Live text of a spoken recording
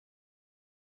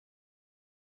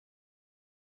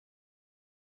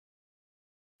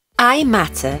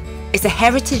iMatter is a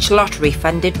Heritage Lottery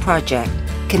funded project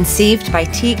conceived by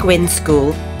Ty Gwyn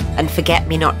School and Forget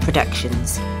Me Not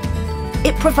Productions.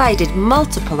 It provided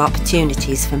multiple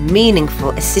opportunities for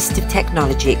meaningful assistive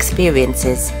technology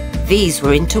experiences. These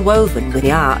were interwoven with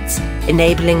the arts,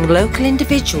 enabling local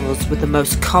individuals with the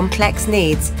most complex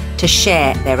needs to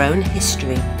share their own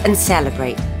history and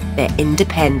celebrate their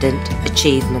independent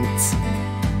achievements.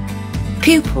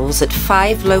 Pupils at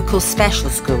 5 local special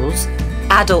schools,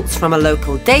 adults from a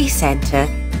local day centre,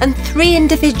 and 3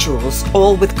 individuals,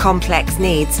 all with complex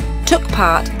needs, took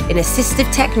part in assistive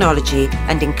technology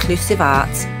and inclusive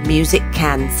arts music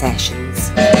can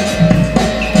sessions.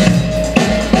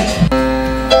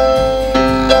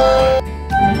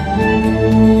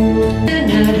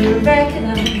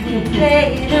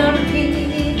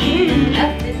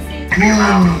 Came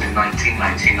out in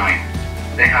 1999.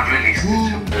 They have released it.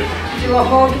 Do you want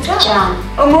more drum?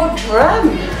 Oh, more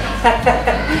drum!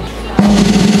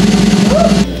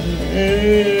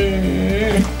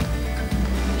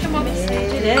 Come on, Missy,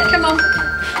 did it? Come on.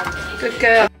 Good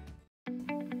girl.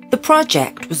 The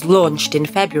project was launched in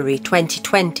February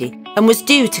 2020 and was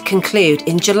due to conclude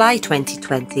in July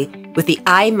 2020 with the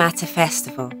iMatter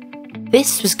Festival.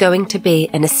 This was going to be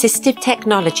an assistive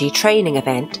technology training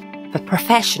event for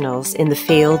professionals in the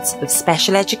fields of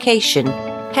special education,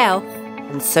 health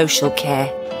and social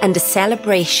care, and a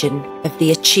celebration of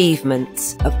the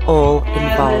achievements of all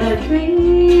involved.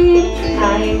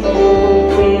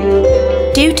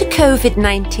 Due to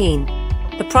COVID-19,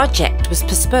 the project was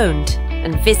postponed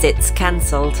and visits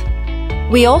cancelled.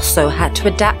 We also had to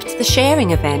adapt the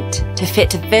sharing event to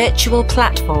fit a virtual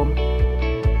platform.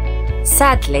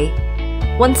 Sadly,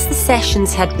 once the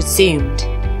sessions had resumed,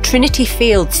 Trinity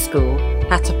Fields School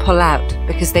had to pull out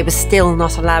because they were still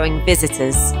not allowing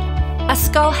visitors.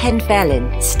 Ysgol Hen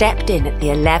Felin stepped in at the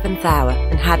 11th hour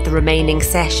and had the remaining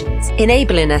sessions,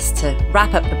 enabling us to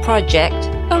wrap up the project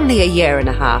only a year and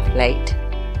a half late.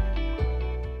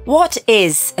 What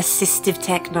is assistive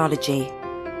technology?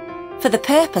 For the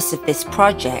purpose of this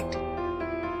project,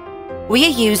 we are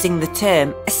using the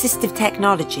term assistive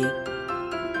technology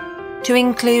to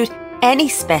include any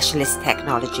specialist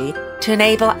technology to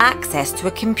enable access to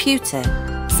a computer,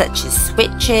 such as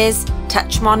switches,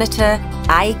 touch monitor,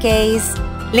 eye gaze,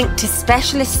 linked to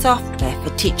specialist software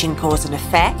for teaching cause and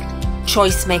effect,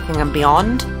 choice making and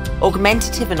beyond,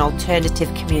 augmentative and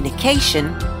alternative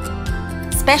communication,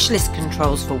 specialist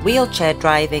controls for wheelchair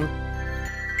driving,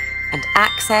 and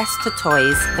access to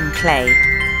toys and play.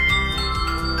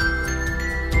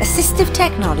 Assistive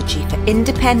technology for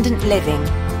independent living,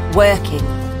 working,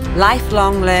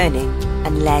 lifelong learning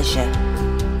and leisure.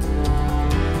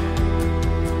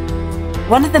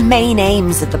 One of the main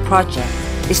aims of the project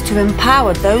is to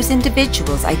empower those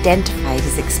individuals identified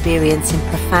as experiencing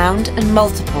profound and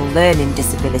multiple learning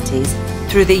disabilities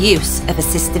through the use of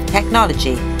assistive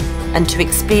technology and to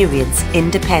experience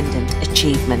independent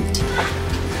achievement.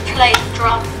 Play the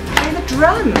drum. Play the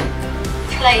drum.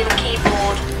 Play the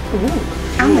keyboard. Ooh,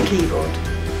 and the keyboard.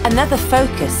 Another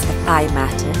focus of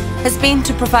iMatter has been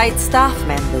to provide staff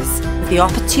members with the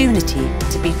opportunity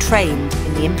to be trained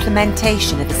in the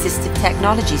implementation of assistive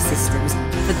technology systems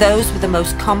for those with the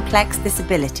most complex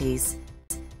disabilities.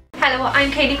 Hello,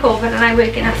 I'm Katie Coven and I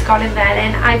work in Ysgol Hen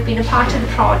Felin. I've been a part of the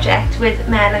project with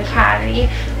Mel and Clary,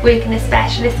 working a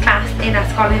specialist class in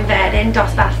Ysgol Hen Felin,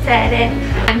 dosbarth seren.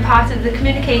 I'm part of the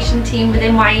communication team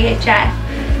within YHF,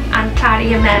 and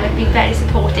Clary and Mel have been very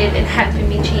supportive in helping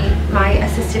me achieve my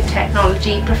assistive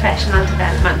technology professional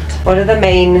development. What are the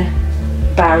main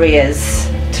barriers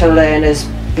to learners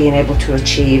being able to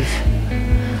achieve?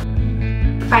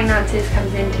 Finances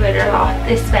comes into it a lot.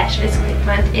 This specialist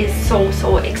equipment is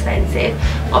so expensive.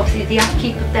 Obviously the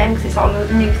upkeep of them, because there's all of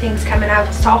the new things coming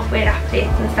out, software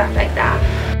updates and stuff like that.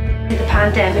 The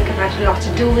pandemic have had a lot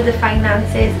to do with the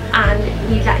finances, and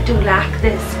we do lack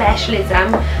the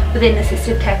specialism within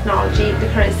assistive technology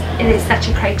because it is such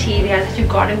a criteria that you've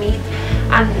got to meet,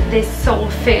 and there's so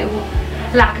few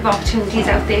lack of opportunities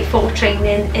out there for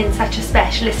training in such a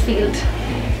specialist field.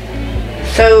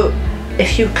 So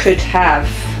if you could have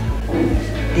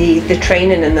the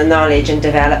training and the knowledge and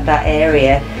develop that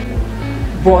area,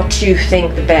 what do you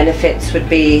think the benefits would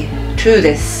be to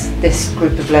this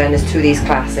group of learners, to these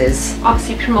classes?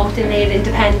 Obviously promoting their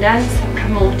independence,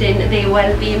 promoting their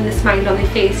well-being, the smile on their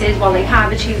faces while they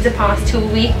have achieved the past 2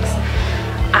 weeks.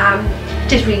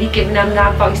 Just really giving them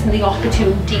that voice and the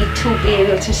opportunity to be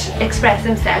able to express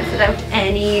themselves without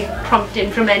any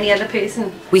prompting from any other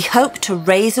person. We hope to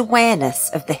raise awareness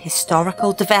of the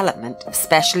historical development of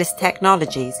specialist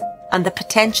technologies and the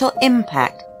potential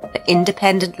impact for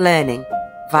independent learning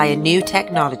via new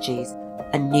technologies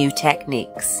and new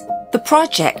techniques. The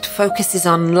project focuses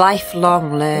on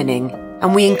lifelong learning,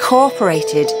 and we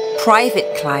incorporated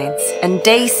private clients and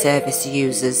day service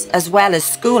users as well as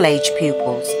school-age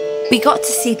pupils. We got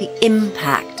to see the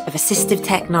impact of assistive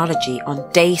technology on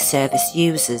day service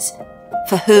users,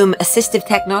 for whom assistive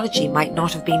technology might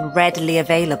not have been readily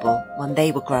available when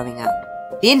they were growing up.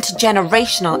 The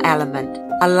intergenerational element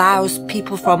allows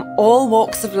people from all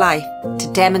walks of life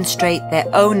to demonstrate their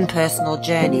own personal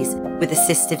journeys with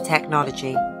assistive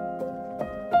technology.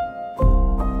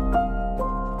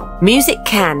 Music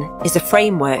Can is a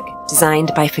framework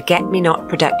designed by Forget-Me-Not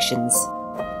Productions.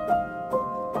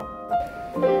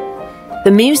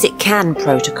 The Music Can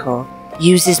protocol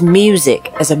uses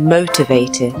music as a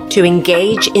motivator to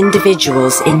engage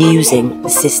individuals in using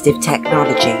assistive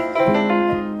technology,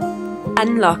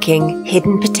 unlocking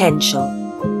hidden potential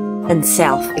and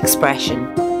self-expression.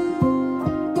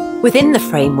 Within the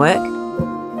framework,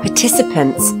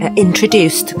 participants are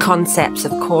introduced to concepts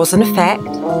of cause and effect,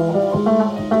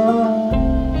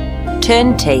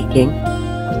 turn-taking,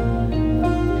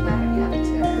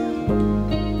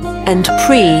 and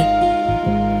pre-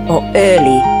 or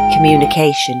early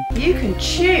communication. You can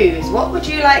choose. What would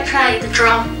you like to Play the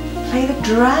drum. play? The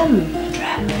drum.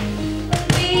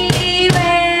 We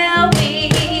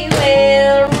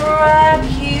will rock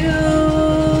you.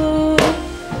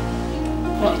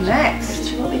 What next? What do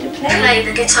you want me to play? Play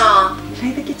the guitar.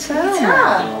 Play the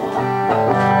guitar.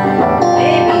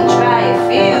 Maybe try a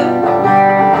few.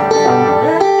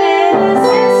 The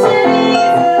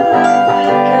necessities of life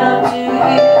will come to you.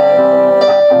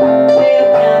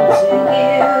 They'll come to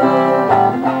you.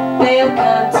 They'll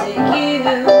come to you.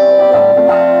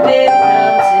 They'll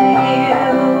come to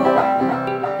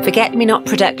you. Forget-Me-Not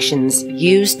Productions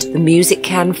used the Music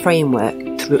Can framework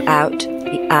throughout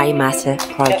the iMatter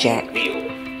project.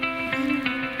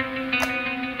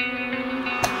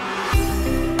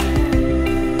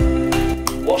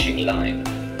 Washing line.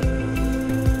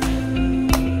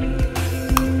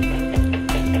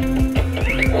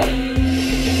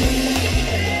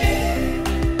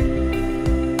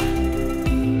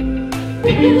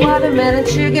 Watermelon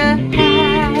sugar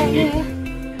high.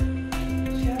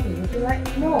 Shelby, would you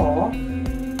like more?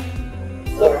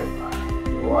 Lower.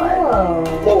 Whoa.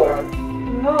 Lower.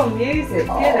 More music. Good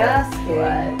asking.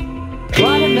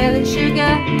 Watermelon sugar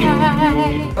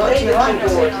high. What do you want?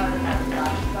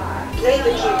 Play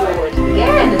the keyboard.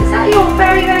 Again, is that your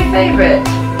very, very favourite?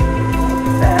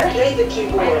 Play the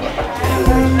keyboard.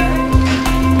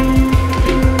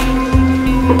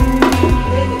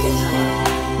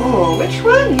 Oh, which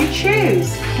one? You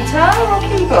choose. Guitar or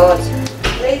keyboard?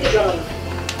 Play the drum.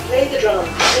 Play the drum.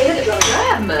 Play the drum.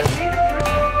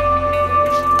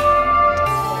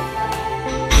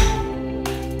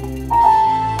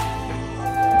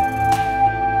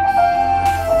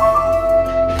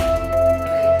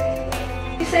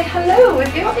 You say hello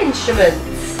with your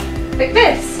instruments. Like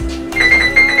this.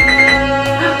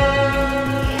 Yeah.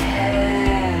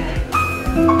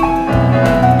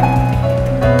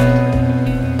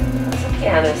 That's a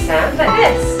piano sound, like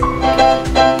this.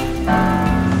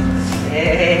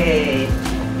 Hey.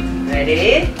 Ready?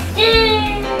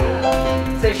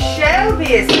 So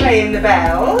Shelby is playing the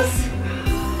bells.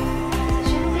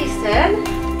 Shelby's turn.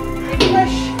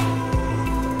 Push.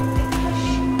 Push.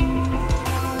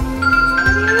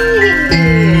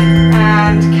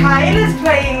 And Kyla's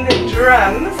playing the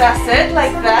drums. That's it,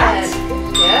 like that.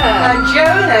 Yeah. And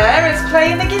Jonah is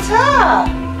playing the guitar.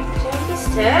 Shelby's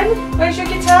turn. Where's your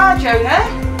guitar, Jonah?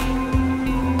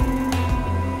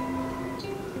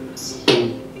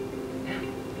 Can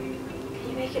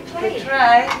you make it Good play?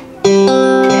 try.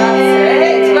 That's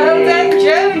it. Well done,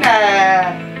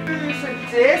 Jonah. Some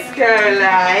disco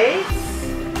lights.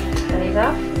 Turn these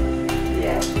off.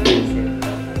 Yeah, where is it?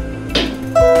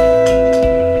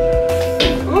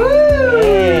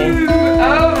 Ooh!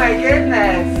 Oh my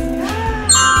goodness.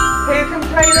 Who can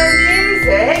play the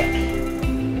music?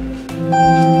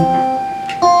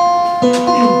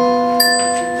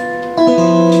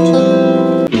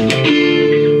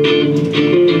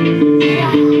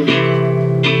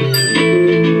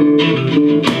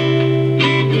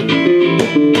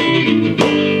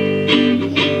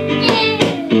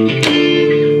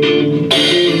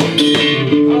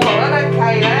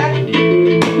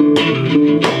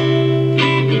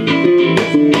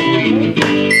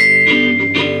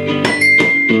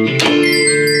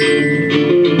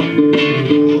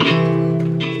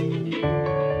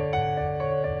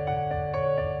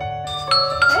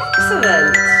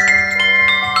 Excellent.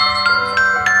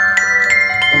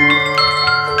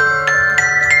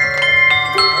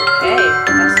 Okay,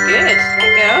 that's good. There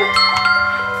you go.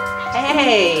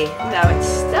 Hey, now it's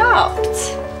stopped.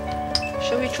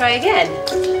 Shall we try again?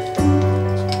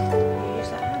 Use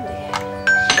that hand again.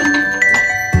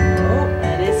 Oh,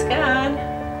 and it's gone.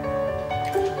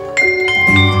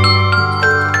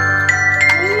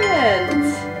 Brilliant.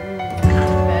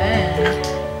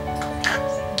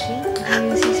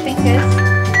 Use his fingers.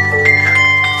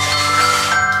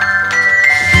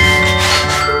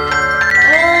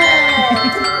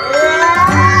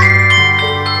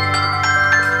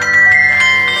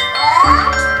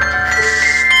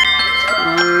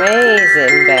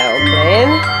 Amazing bell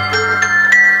playing.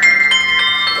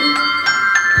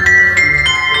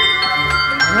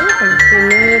 And if you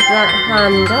move that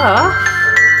hand off,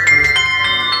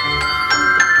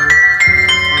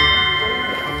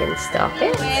 you can stop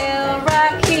it. We'll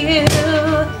rock you.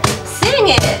 Sing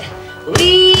it.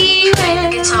 We will.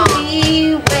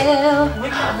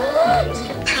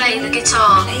 Play the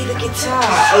guitar. Play the guitar.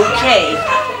 Okay.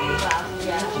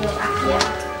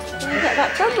 Get that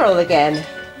drum roll again.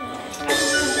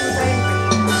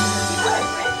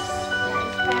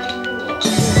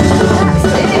 That's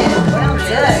it. Well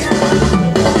done.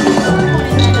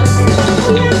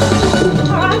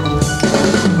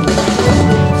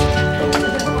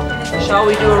 Shall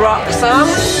we do a rock song?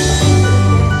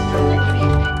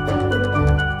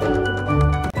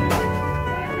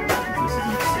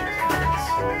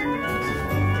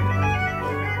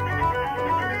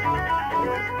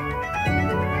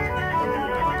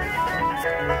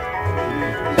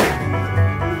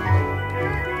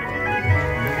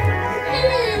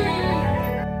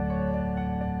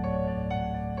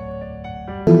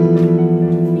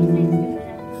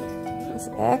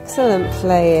 Excellent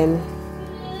playing.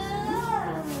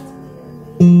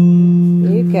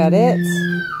 You got it.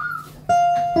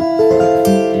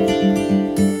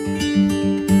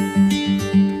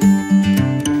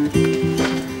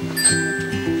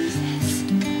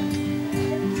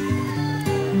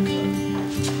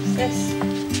 This.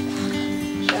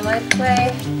 Shall I play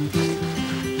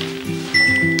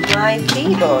my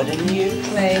keyboard and you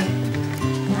play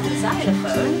the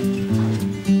xylophone?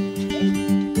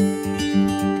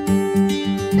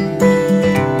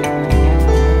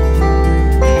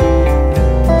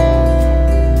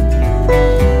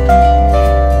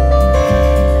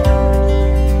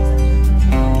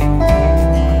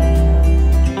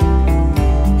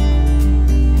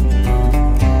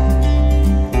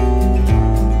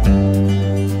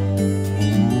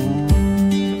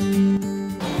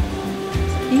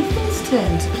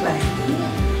 Turn to play.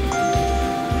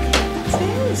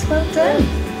 That's it, well done.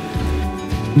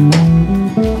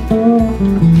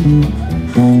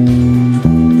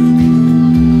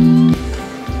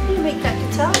 You make that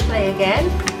guitar play again.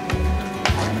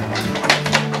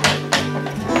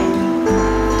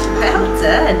 Well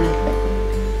done.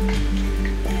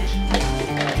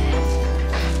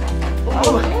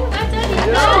 Oh,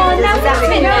 now we've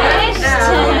finished.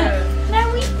 Now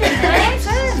we've finished.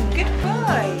 Good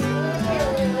boy.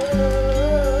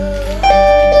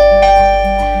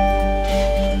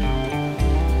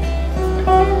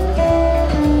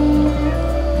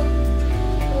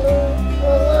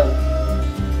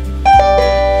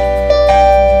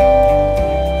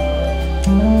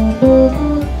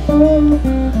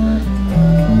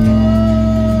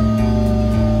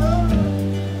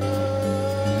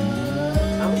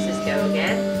 Thomas's go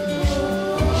again.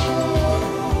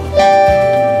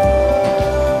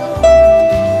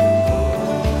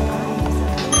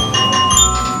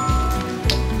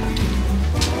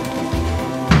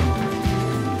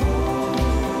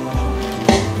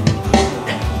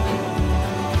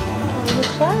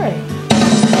 Sorry.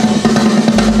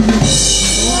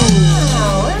 Wow,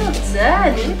 well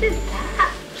done. You did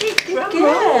that. Big drum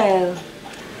roll.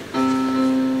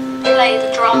 Play the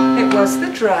drum. It was the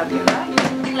drum, you're right.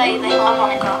 Play the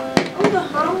harmonica. Oh, the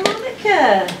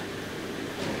harmonica.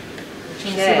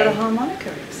 See what a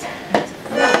harmonica is?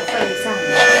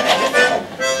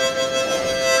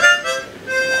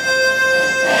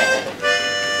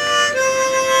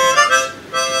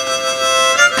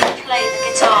 Play the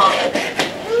guitar.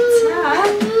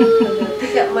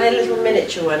 Pick up my little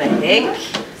miniature one, I think.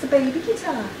 It's a baby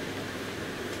guitar.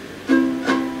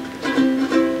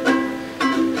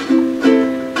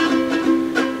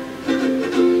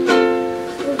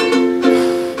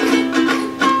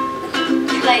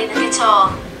 Play the guitar.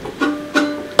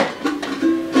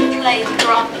 Play the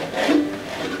drum.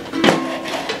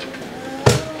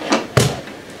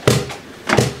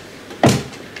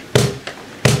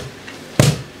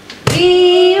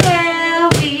 We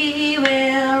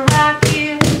will rock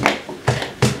you.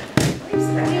 Where's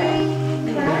that?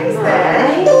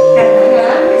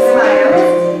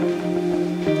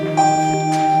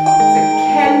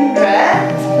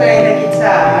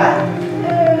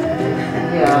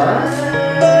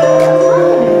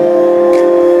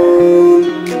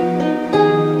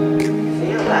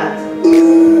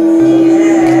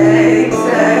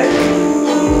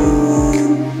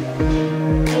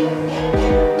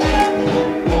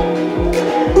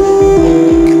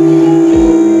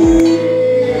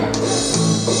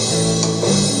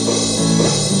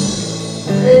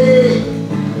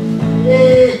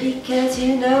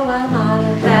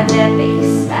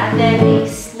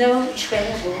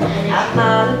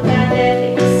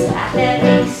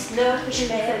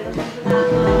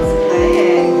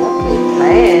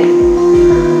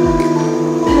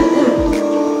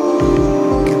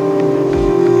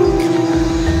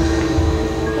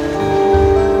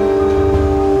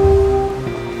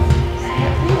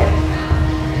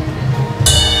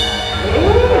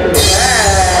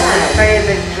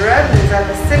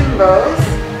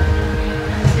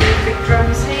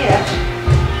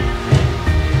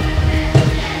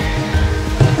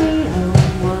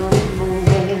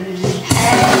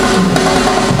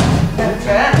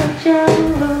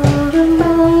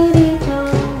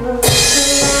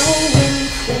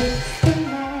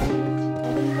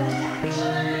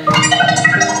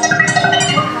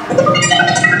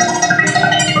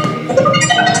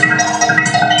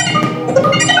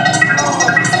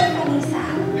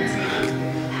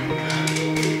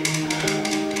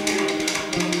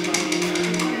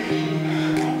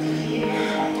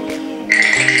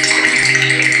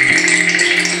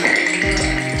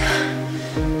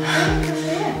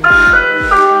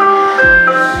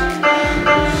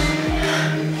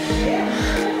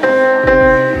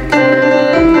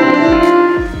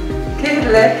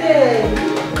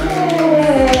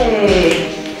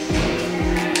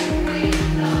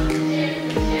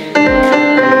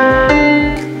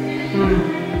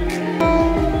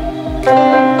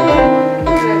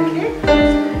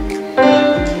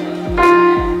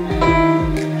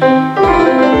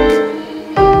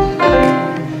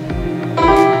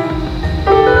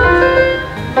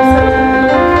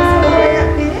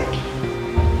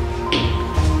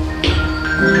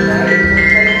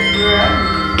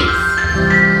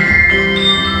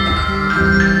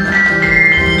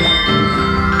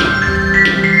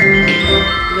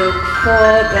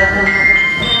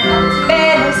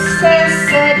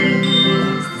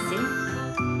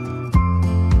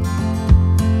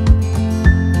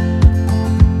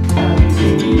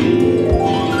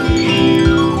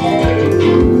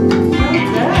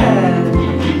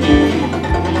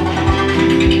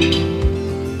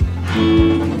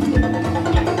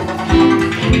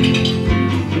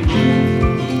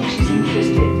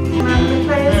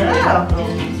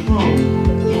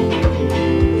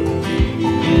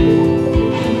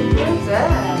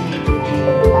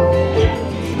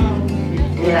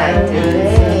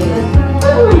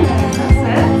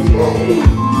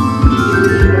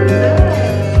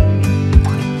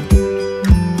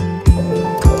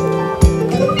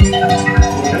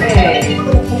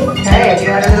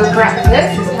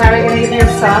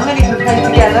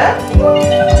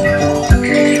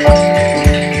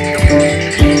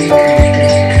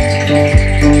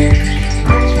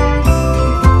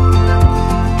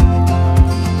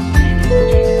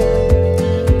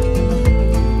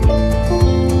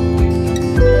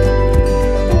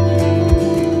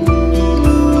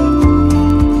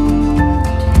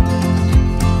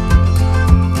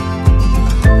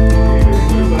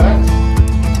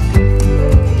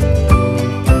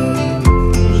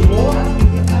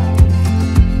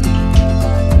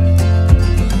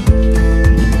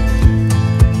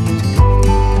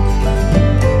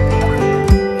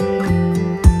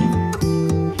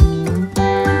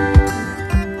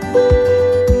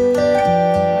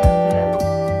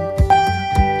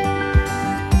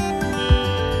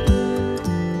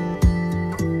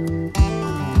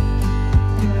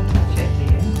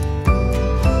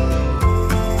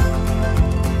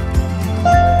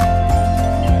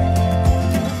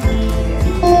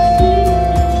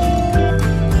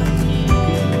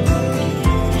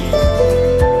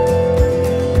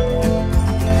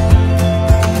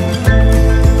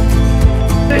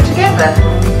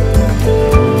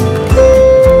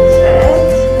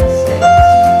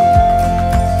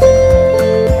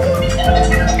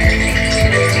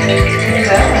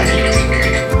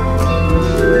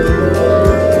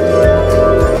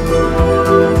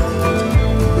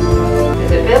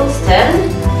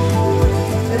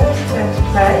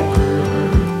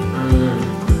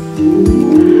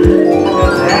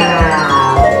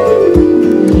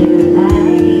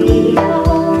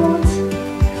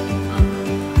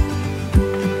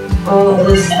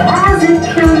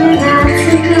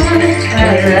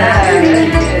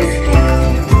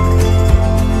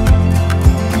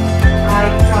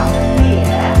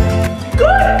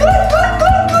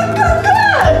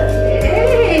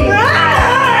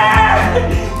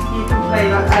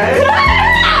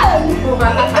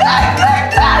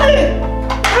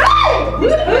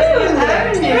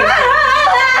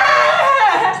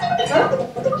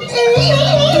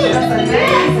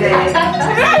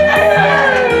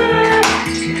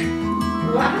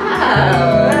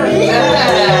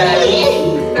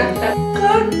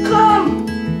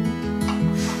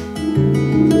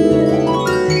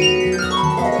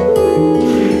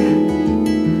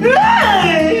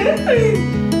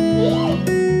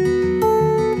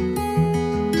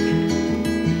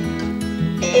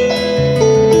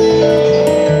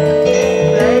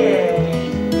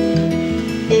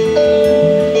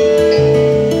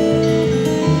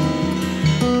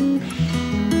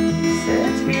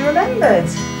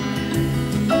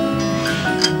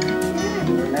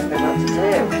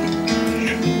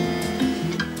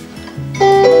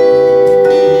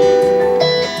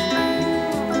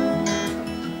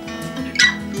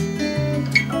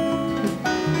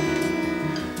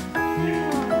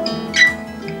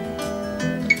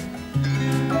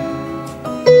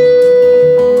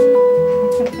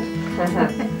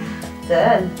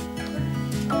 Done.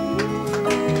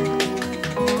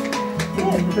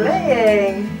 Good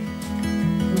playing.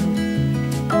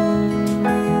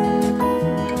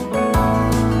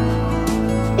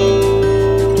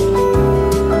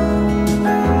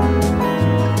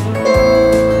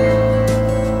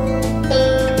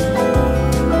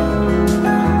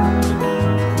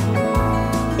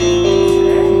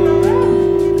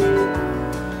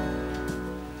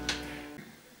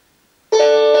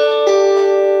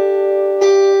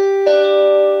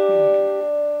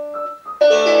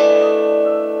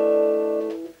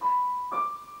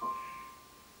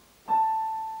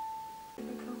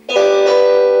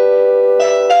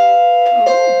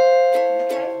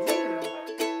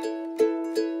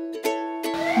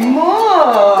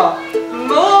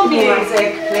 More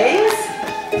music, please.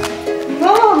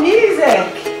 More music.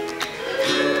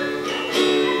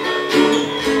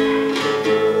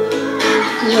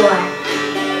 Your.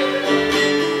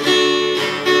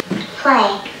 Play.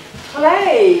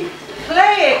 Play.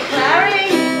 Play it, Clary.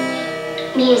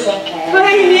 Music.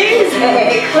 Play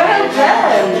music. Well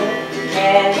done.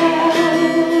 And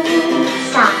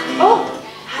Stop. oh,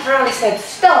 Hayder Ali said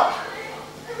stop.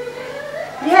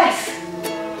 Yes.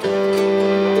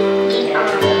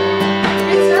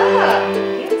 Guitar.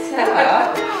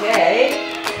 Okay.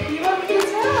 You want the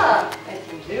guitar? I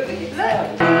can do the guitar.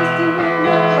 Play.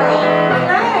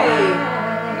 Play.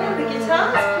 Yeah, the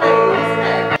guitar's playing, isn't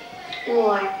it?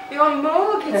 More. You want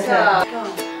more guitar? Go on.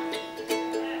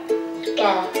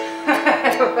 Go.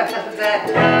 Well done.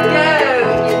 Go,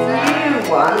 guitar. You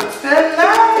want the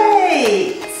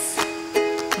lights.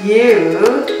 You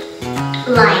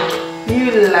Like.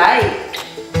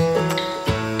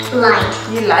 Light.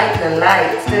 You like the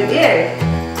lights, don't you?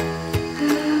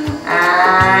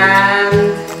 And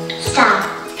Stop.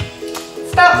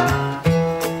 stop.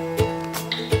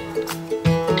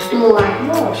 More.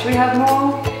 More. Should we have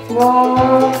more?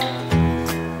 More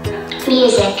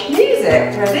Music. music.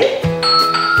 Ready?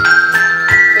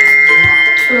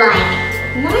 Like.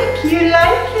 Like you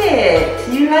like it.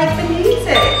 You like the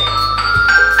music.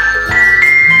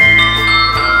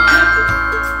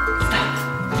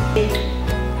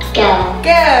 Go.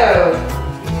 Go.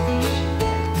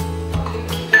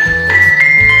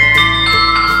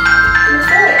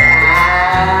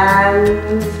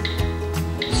 And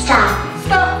Stop.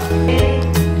 stop.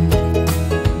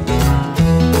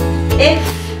 If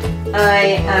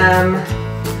I am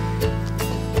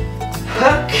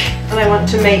Hook and I want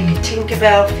to make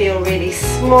Tinkerbell feel really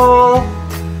small,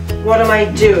 what am I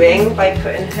doing by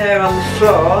putting her on the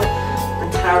floor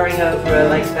and towering over her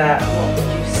like that? What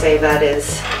would you say that is?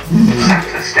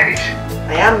 Centre stage.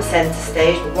 I am centre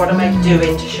stage, but what am I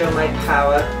doing to show my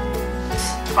power?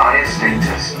 Fire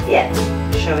status. Yeah,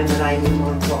 showing that I'm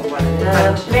more important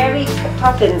one. Mary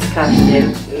Poppins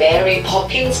costume. Mary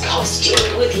Poppins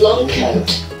costume with long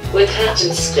coat, with hat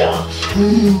and scarf,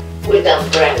 with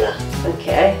umbrella.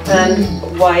 Okay, and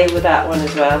why with that one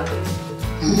as well?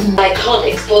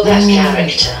 Iconic for that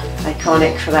character.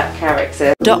 Iconic for that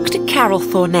character. Dr. Carol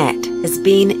Thornett has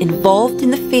been involved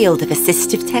in the field of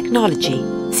assistive technology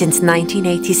since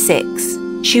 1986.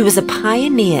 She was a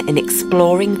pioneer in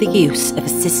exploring the use of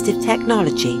assistive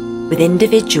technology with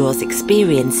individuals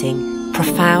experiencing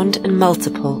profound and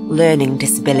multiple learning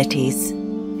disabilities.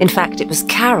 In fact, it was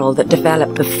Carol that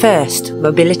developed the first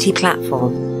mobility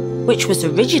platform, which was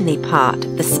originally part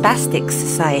of the Spastic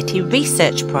Society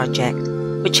research project,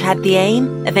 which had the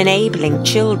aim of enabling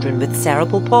children with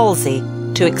cerebral palsy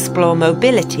to explore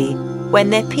mobility when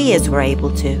their peers were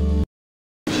able to.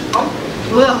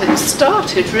 Well, it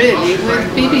started really with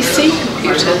BBC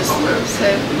computers,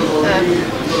 so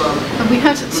and we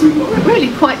had some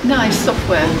really quite nice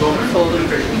software for them.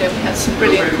 You know, we had some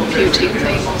brilliant computing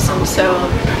things and so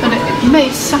on, and it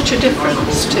made such a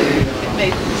difference too. It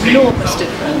made enormous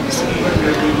difference.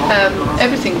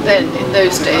 Everything then in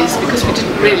those days, because we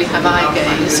didn't really have eye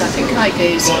gaze. I think eye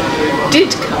gaze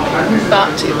did come in,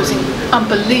 but it was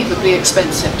unbelievably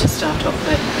expensive to start off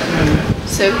with.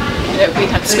 So, you know, we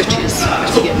had switches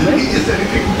to begin with.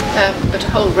 but a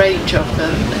whole range of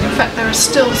them. And in fact, there are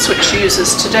still switch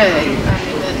users today. I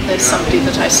mean, there's somebody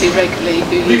that I see regularly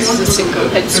who uses a single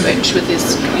head switch with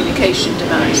his communication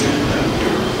device.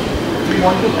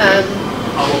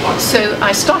 So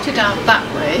I started out that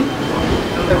way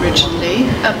originally,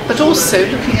 but also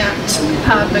looking at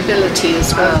powered mobility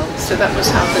as well. So that was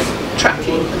how the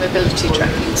mobility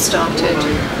tracking started,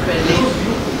 really.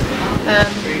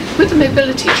 With the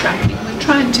mobility tracking, we're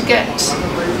trying to get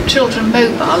children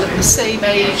mobile at the same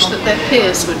age that their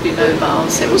peers would be mobile.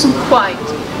 So it wasn't quite,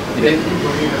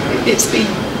 it's been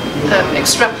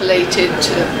extrapolated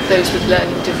to those with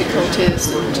learning difficulties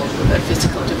and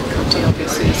physical difficulty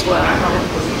obviously as well.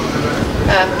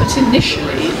 But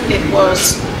initially it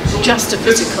was just a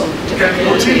physical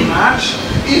difficulty.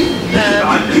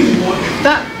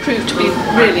 That proved to be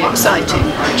really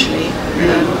exciting actually.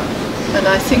 And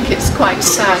I think it's quite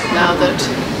sad now that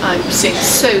I'm seeing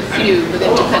so few with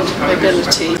independent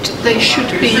mobility. They should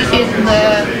be in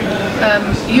their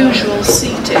usual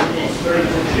seating,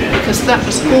 because that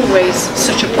was always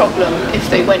such a problem if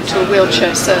they went to a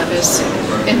wheelchair service,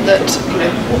 in that,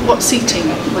 what seating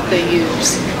would they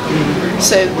use?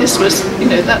 So this was,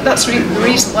 that's the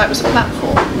reason why it was a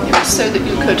platform. It was so that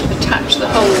you could attach the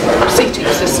whole seating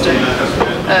system,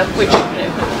 which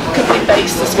could be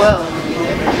base as well,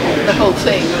 the whole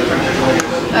thing.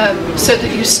 So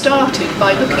that you started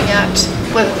by looking at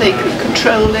whether they could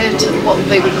control it and what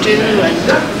they would do, and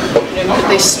could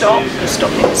they stop?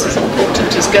 Stopping is as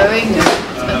important as going,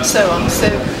 and so on. So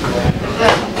the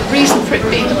reason for it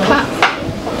being a platform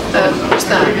was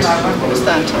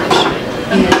that initially.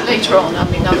 And later on,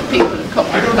 other people have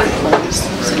copied platforms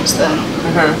since then.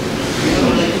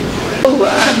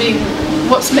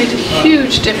 What's made a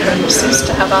huge difference is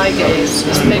to have eye gaze.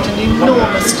 It's made an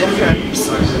enormous difference,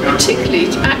 particularly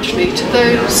to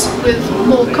those with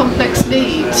more complex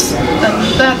needs. And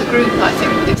they're the group, I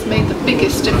think, that it's made the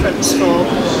biggest difference for.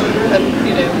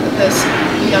 There's a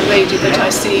young lady that I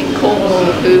see in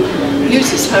Cornwall who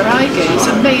uses her eye gaze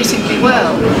amazingly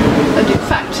well, and in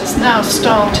fact has now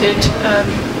started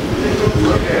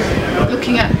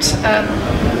looking at a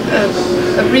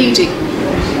reading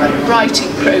and writing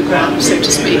programme, so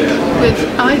to speak, with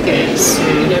eye gaze,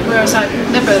 whereas I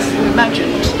never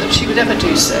imagined that she would ever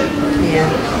do so.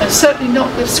 And certainly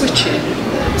not with switching.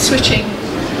 Switching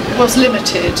was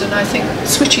limited, and I think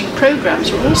switching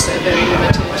programmes were also very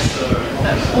limited.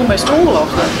 Almost all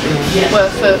of them were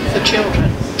for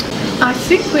children. I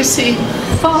think we're seeing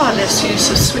far less use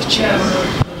of switching,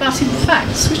 but in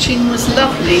fact switching was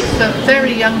lovely for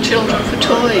very young children for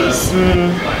toys.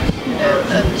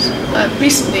 And I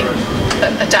recently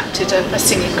adapted a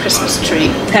singing Christmas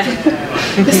tree.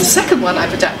 This is the second one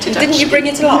I've adapted. Didn't you bring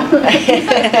it along?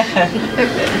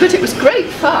 But it was great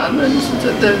fun, and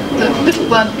the little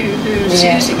one who's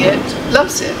using it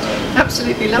loves it,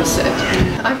 absolutely loves it.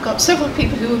 I've got several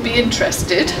people who would be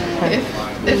interested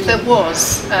if there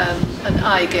was an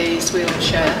eye gaze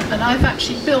wheelchair, and I've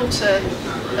actually built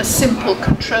a simple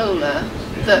controller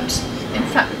that in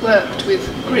fact worked with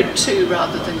grid 2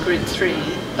 rather than grid 3,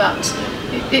 but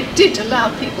it did allow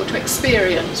people to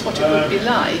experience what it would be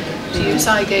like to use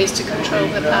eye gaze to control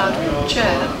their powered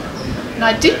chair. And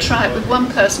I did try it with one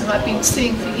person who I've been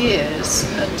seeing for years,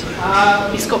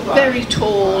 and he's got very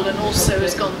tall and also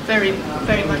has gone very,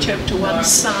 very much over to one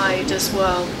side as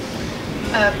well.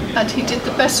 And he did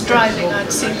the best driving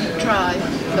I'd seen him drive.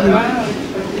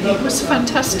 He was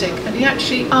fantastic, and he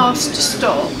actually asked to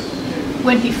stop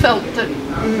when he felt that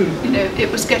it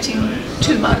was getting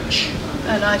too much,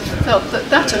 and I felt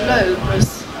that alone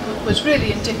was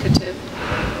really indicative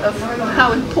of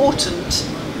how important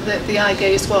the eye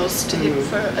gaze was to him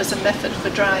as a method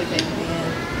for driving.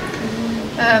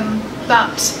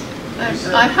 But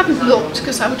I haven't looked,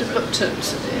 because I would have looked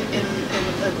at in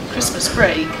the Christmas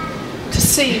break to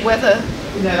see whether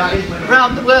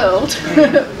around the world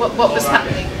what was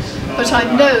happening. But I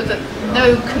know that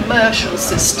no commercial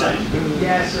system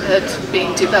had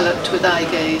been developed with eye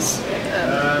gaze.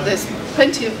 There's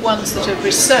plenty of ones that are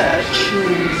research,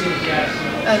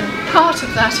 and part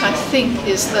of that I think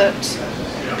is that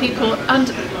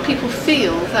people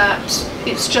feel that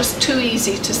it's just too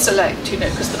easy to select,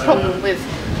 because the problem with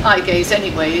eye gaze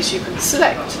anyway is you can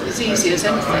select as easy as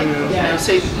anything.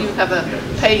 So you have a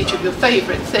page of your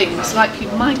favourite things, like you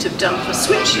might have done for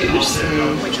switch use,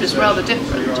 which was rather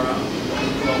different.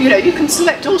 You can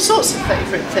select all sorts of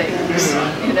favourite things.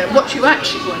 What you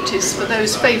actually want is for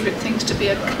those favourite things to be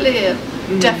a clear,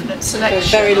 definite selection.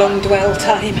 A very long dwell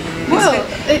time. Well,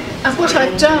 and what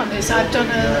I've done is I've done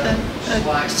a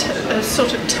a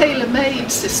sort of tailor-made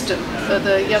system for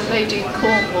the young lady in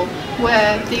Cornwall,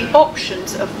 where the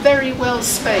options are very well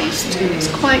spaced. It's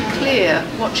quite clear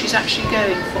what she's actually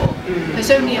going for.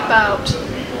 There's only about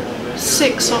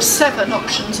 6 or 7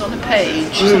 options on a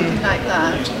page, something like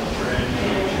that.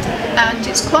 And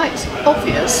it's quite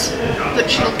obvious that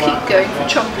she'll keep going for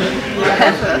chocolate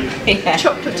wherever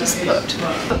chocolate is put.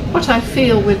 But what I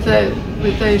feel with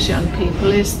those young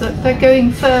people is that they're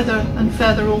going further and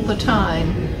further all the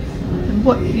time. And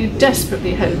what you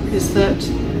desperately hope is that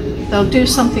they'll do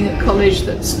something at college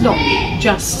that's not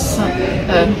just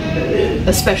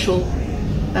a special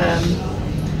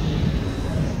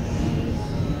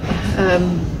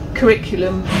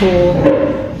curriculum for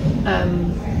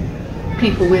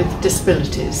people with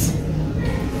disabilities.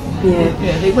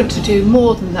 They want to do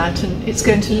more than that, and it's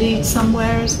going to lead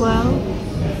somewhere as well.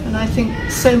 And I think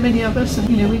so many of us,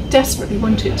 we desperately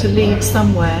want it to lead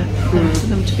somewhere, and for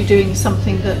them to be doing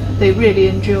something that they really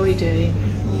enjoy doing.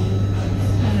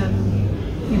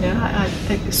 I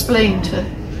explained to a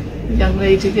young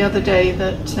lady the other day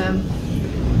that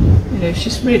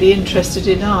she's really interested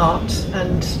in art,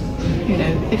 and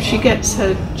if she gets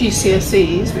her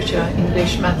GCSEs, which are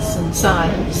English, Maths and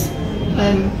Science,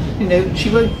 then she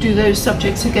won't do those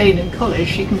subjects again in college.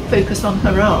 She can focus on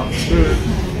her art,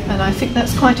 and I think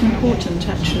that's quite important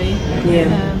actually,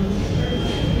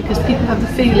 because people have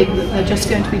the feeling that they're just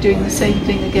going to be doing the same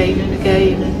thing again and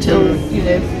again until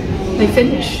they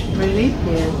finish, really.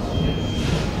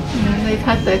 They've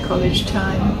had their college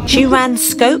time. She ran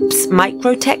Scope's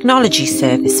microtechnology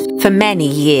service for many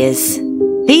years.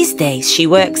 These days she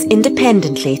works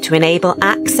independently to enable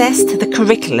access to the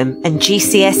curriculum and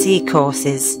GCSE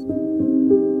courses,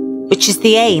 which is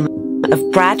the aim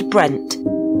of Brad Brunt,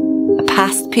 a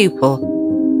past pupil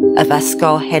of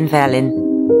Ysgol Hen Felin.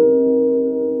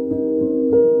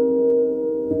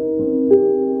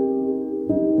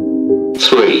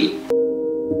 Three.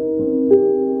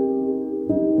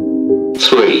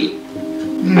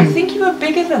 I think you were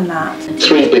bigger than that.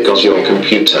 3 because your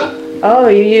computer. Oh,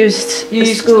 you used the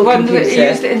school computer. You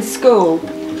used it in school,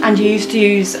 and you used to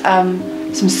use some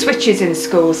switches in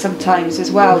school sometimes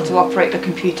as well to operate the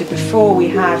computer before we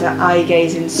had eye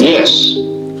gaze in school. Yes.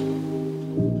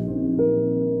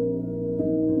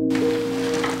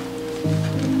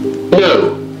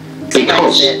 No,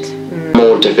 because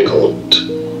more difficult.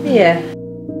 Yeah.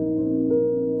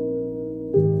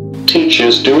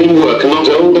 Teachers doing work not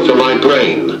older for my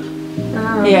brain.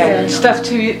 Oh, yeah, stuff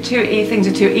things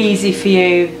are too easy for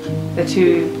you. They're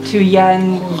too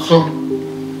young.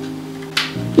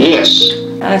 Yes.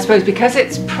 And I suppose because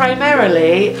it's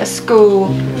primarily a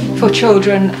school for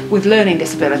children with learning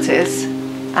disabilities,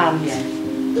 and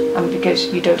because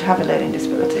you don't have a learning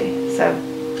disability, so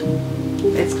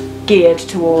it's geared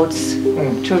towards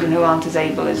children who aren't as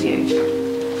able as you.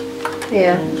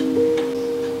 Yeah.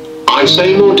 I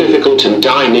say more difficult, and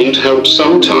I need help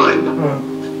sometime.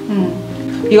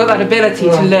 You got that ability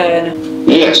to learn.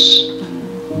 Yes.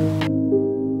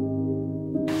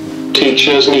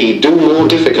 Teachers need do more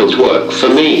difficult work for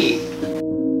me.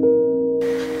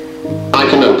 I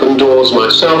can open doors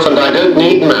myself, and I don't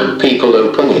need mad people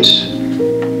open it.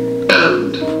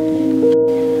 And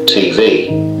TV.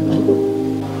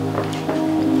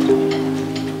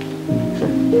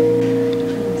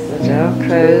 The door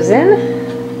closing.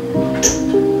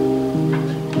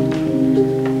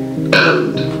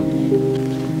 And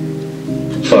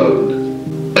phone.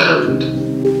 And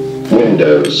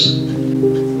Windows.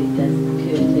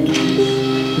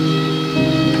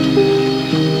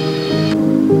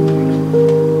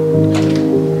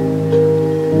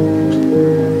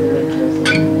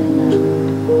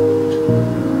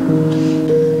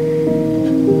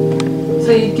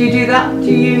 So do you do that? Do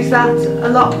you use that a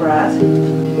lot, Brad?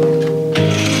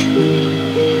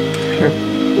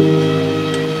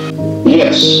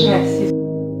 Yes. Yes.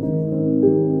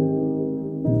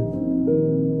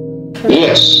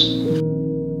 Yes.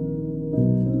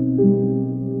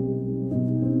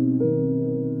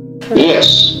 Yes.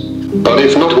 But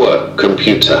if not work,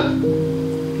 computer.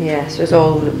 Yeah, so it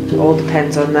all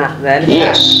depends on that then.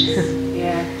 Yes.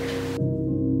 Yeah.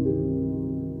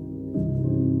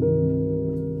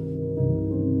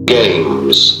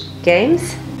 Games.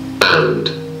 Games? And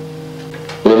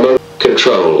remote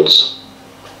controls.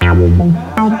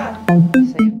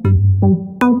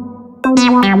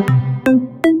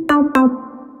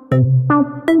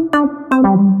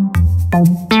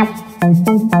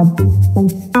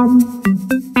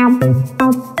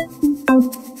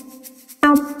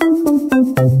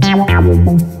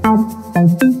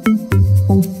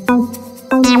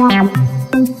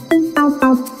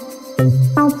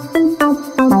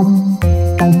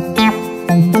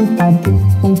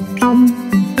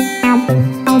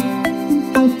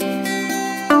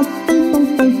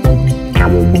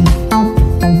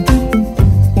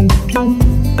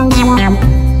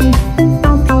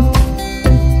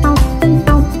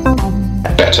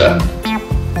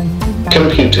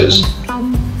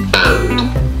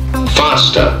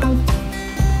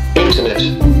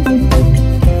 internet.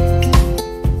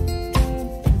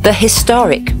 The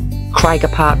historic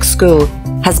Craig-y-Parc School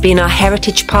has been our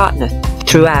heritage partner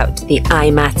throughout the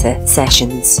I Matter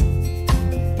sessions.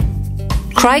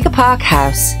 Craig-y-Parc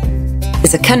House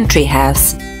is a country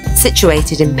house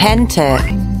situated in Penturk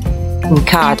in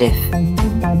Cardiff.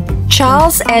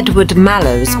 Charles Edward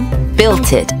Mallows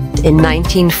built it in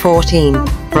 1914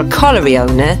 for a colliery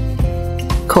owner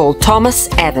called Thomas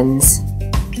Evans.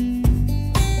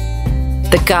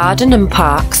 The garden and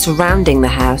park surrounding the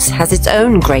house has its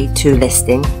own Grade 2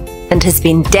 listing and has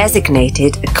been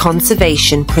designated a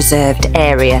conservation preserved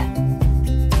area.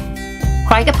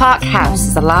 Craig-y-Parc House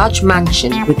is a large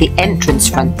mansion with the entrance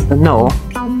front to the north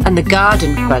and the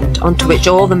garden front onto which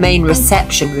all the main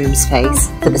reception rooms face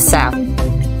to the south.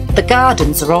 The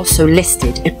gardens are also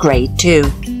listed at Grade 2.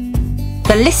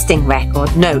 The listing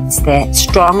record notes their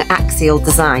strong axial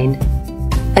design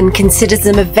and considers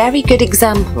them a very good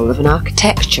example of an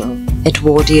architectural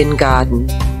Edwardian garden.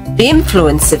 The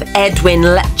influence of Edwin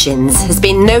Lutyens has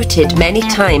been noted many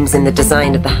times in the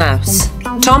design of the house.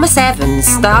 Thomas Evans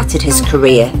started his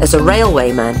career as a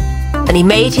railwayman, and he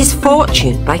made his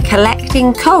fortune by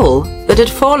collecting coal that had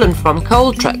fallen from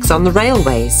coal trucks on the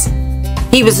railways.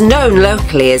 He was known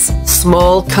locally as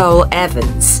Small Coal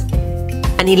Evans,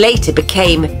 and he later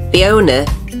became the owner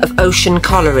of Ocean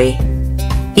Colliery.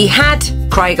 He had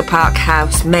Craig-y-Parc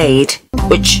House made,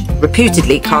 which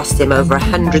reputedly cost him over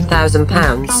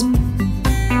 £100,000.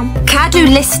 Cadw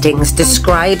Listings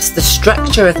describes the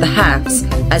structure of the house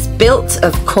as built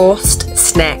of coursed,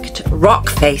 snecked,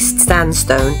 rock-faced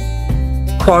sandstone,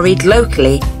 quarried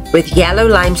locally with yellow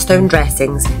limestone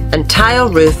dressings and tile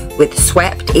roof with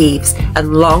swept eaves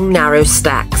and long narrow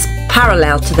stacks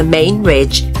parallel to the main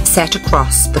ridge set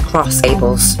across the cross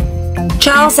gables.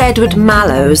 Charles Edward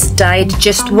Mallows died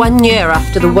just 1 year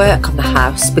after the work on the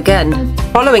house began.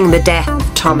 Following the death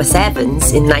of Thomas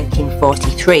Evans in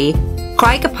 1943,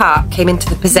 Craig-y-Parc came into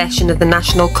the possession of the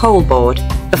National Coal Board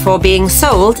before being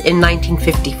sold in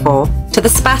 1954 to the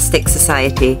Spastic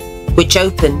Society, which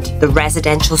opened the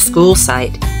residential school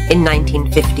site in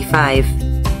 1955.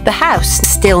 The house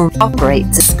still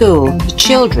operates a school for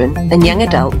children and young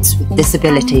adults with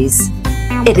disabilities.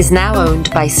 It is now owned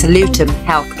by Salutum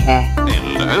Healthcare.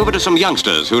 And over to some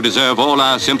youngsters who deserve all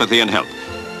our sympathy and help.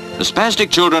 The spastic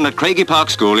children at Craig-y-Parc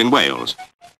School in Wales.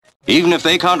 Even if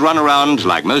they can't run around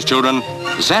like most children,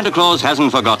 Santa Claus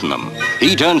hasn't forgotten them.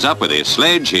 He turns up with his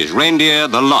sledge, his reindeer,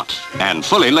 the lot, and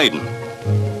fully laden.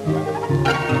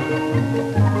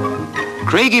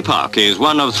 Craig-y-Parc is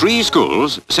one of 3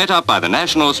 schools set up by the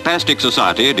National Spastic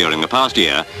Society during the past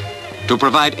year to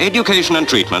provide education and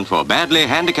treatment for badly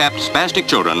handicapped spastic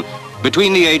children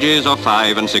between the ages of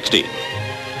 5 and 16.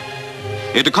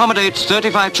 It accommodates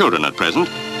 35 children at present,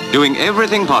 doing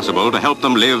everything possible to help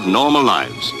them live normal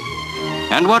lives.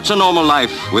 And what's a normal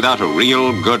life without a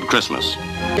real good Christmas?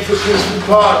 For Christmas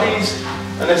parties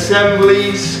and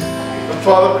assemblies and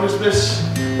Father Christmas,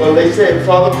 well, they say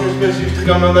Father Christmas used to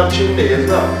come on that chimney as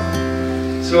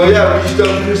well. So yeah, we used to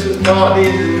have Christmas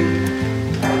parties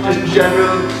and just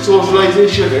general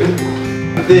socialisation.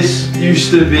 This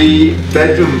used to be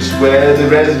bedrooms where the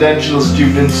residential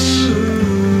students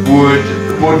would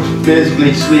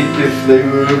basically sleep if they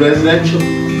were residential.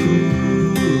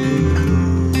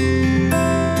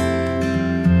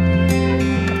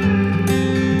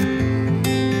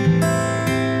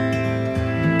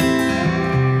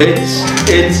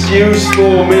 It's used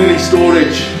for mainly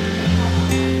storage.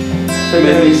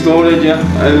 Mainly storage, yeah.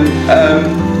 And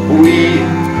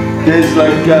there's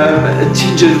like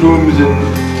teachers' rooms and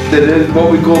there's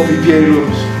what we call PPA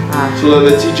rooms. So that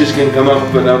the teachers can come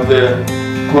up and have their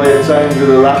quiet time with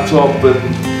a laptop and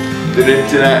their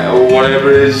internet or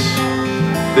whatever it is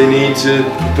they need to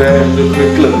prepare the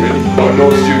curriculum, really. Or no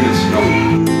students, no.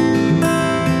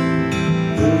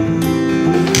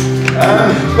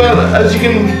 Well, as you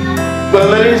can,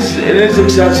 it is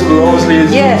accessible, obviously,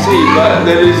 as you can see, but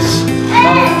there is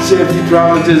safety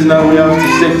parameters now we have to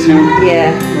stick to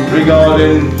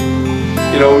regarding,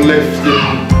 you know, lift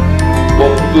and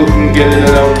what people can get in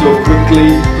and out of quickly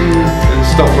and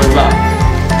stuff like that.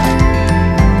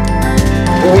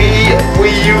 We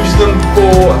use them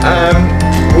for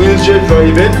wheelchair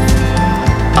driving,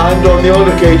 and on the odd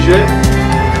occasion,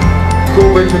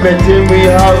 COVID permitting, we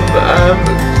have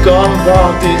garden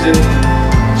parties and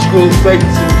school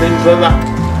fetes and things like that.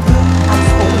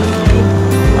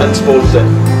 And sports day.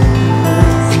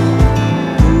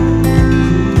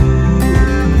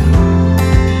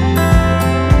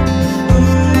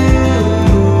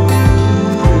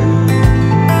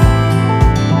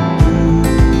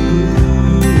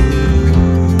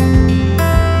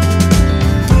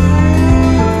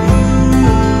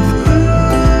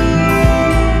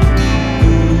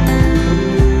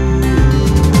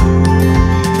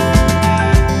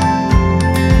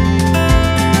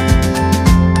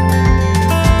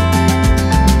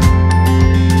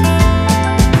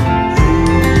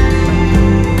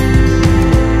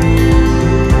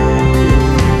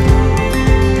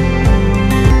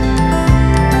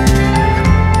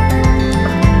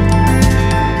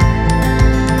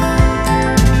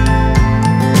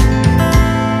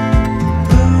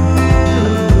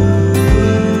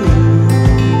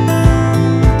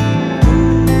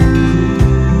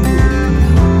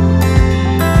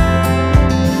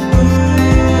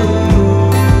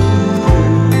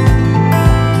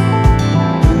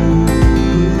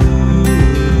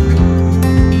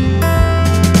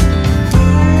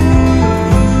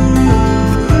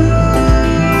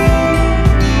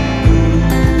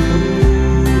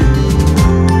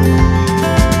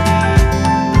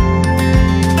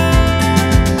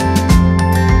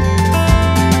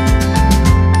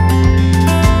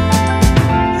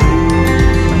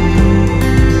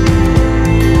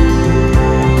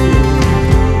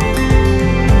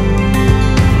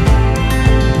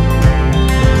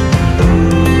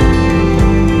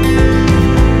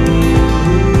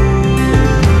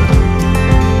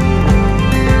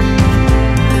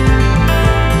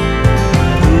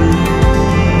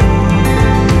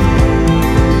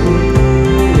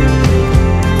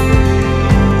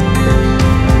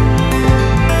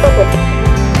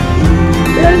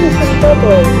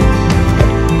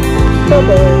 Cook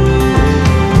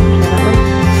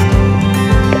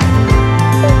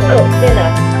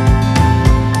dinner.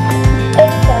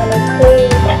 Egg salad,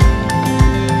 please.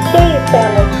 Cheese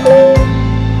sandwich, please.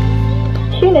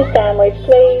 Tuna sandwich,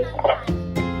 please.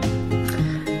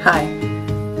 Hi,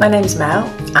 my name's Mel,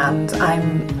 and I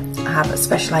have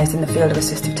specialised in the field of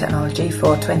assistive technology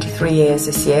for 23 years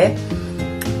this year.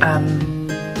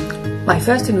 My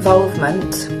first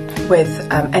involvement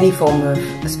with any form of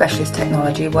specialist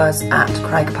technology was at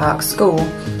Craig-y-Parc School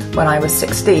when I was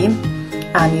 16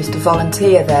 and used to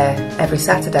volunteer there every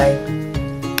Saturday.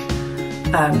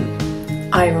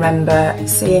 I remember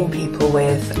seeing people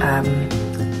with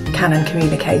Canon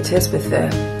communicators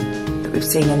that we've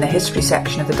seen in the history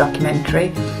section of the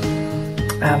documentary,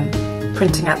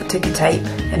 printing out the ticker tape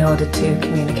in order to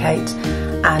communicate,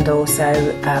 and also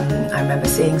I remember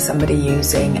seeing somebody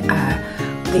using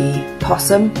the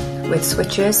possum with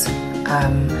switches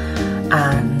and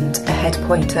a head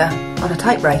pointer on a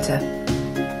typewriter.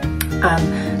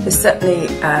 This certainly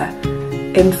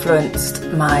influenced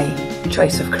my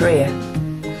choice of career.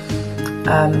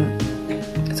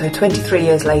 So 23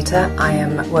 years later, I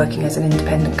am working as an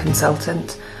independent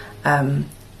consultant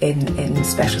in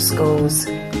special schools,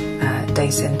 day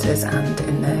centres, and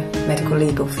in the medical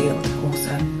legal field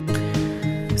also.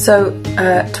 So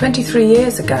 23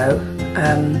 years ago,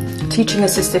 teaching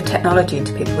assistive technology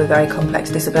to people with very complex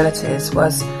disabilities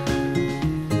was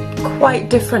quite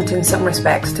different in some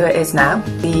respects to it is now.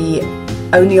 The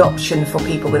only option for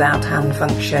people without hand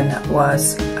function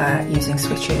was using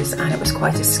switches, and it was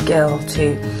quite a skill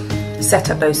to set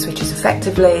up those switches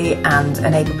effectively and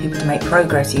enable people to make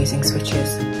progress using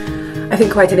switches. I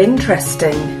think quite an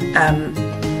interesting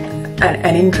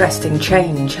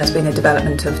change has been the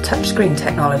development of touchscreen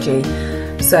technology.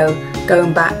 So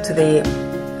going back to the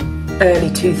early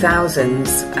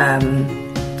 2000s,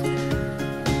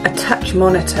 a touch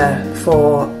monitor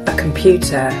for a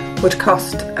computer would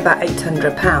cost about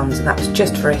 £800, and that was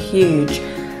just for a huge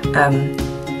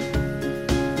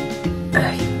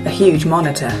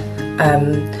monitor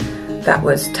that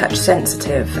was touch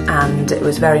sensitive, and it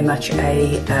was very much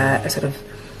a sort of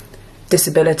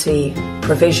disability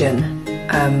provision,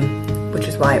 which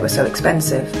is why it was so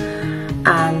expensive.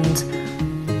 And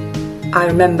I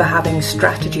remember having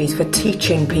strategies for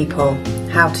teaching people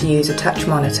how to use a touch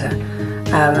monitor,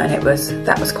 and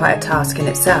that was quite a task in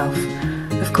itself.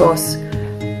 Of course,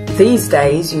 these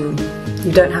days you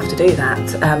don't have to do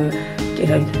that. You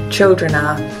know, children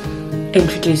are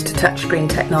introduced to touchscreen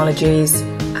technologies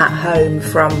at home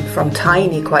from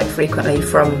tiny, quite frequently,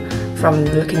 from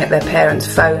looking at their parents'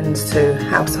 phones to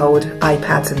household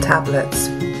iPads and tablets,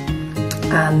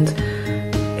 and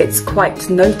it's quite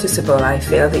noticeable, I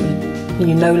feel, that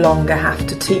you no longer have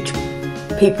to teach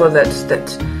people that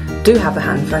do have the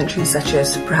hand function, such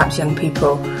as perhaps young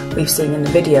people we've seen in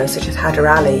the video, such as Hayder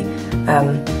Ali,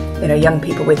 you know, young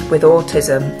people with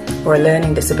autism or a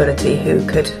learning disability who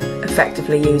could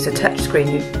effectively use a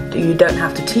touchscreen. You don't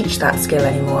have to teach that skill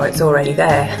anymore, it's already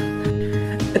there.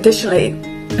 Additionally,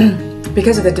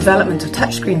 because of the development of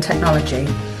touchscreen technology,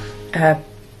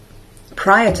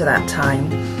 prior to that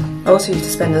time, I also used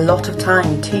to spend a lot of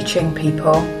time teaching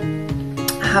people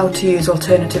how to use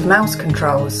alternative mouse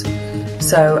controls.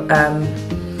 So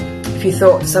if you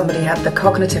thought somebody had the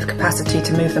cognitive capacity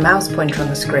to move the mouse pointer on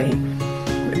the screen,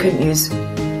 but couldn't use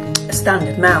a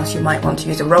standard mouse, you might want to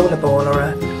use a rollerball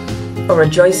or a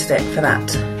joystick for that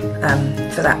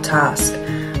task,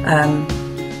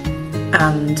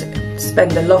 and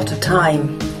spend a lot of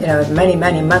time, you know,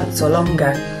 many months or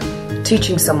longer,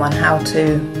 teaching someone how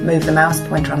to move the mouse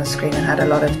pointer on the screen, and had a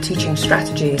lot of teaching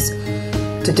strategies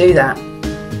to do that.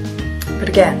 But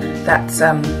again, that's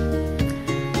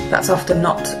often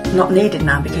not needed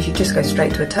now, because you just go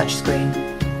straight to a touch screen,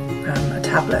 a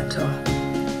tablet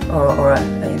or a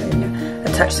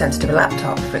touch sensitive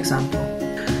laptop, for example.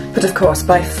 But of course,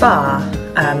 by far,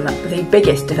 the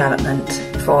biggest development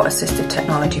for assistive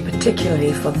technology,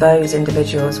 particularly for those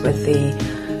individuals with the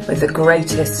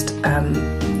greatest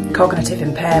cognitive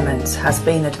impairments, has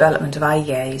been the development of eye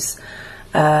gaze.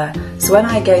 So when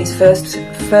eye gaze first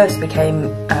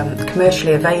became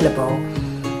commercially available,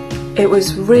 it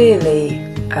was really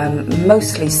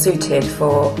mostly suited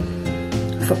for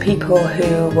people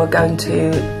who were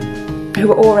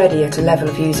already at a level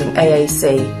of using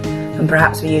AAC, and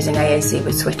perhaps were using AAC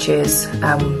with switches,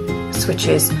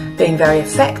 switches being very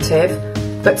effective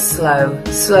but slow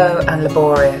and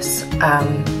laborious,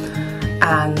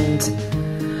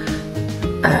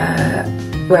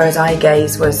 whereas eye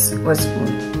gaze was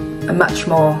a much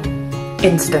more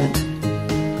instant.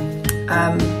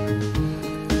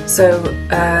 So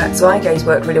eye gaze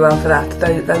worked really well for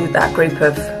that group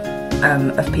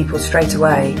of people straight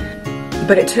away.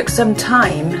 But it took some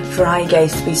time for eye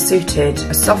gaze to be suited,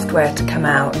 a software to come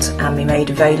out and be made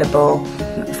available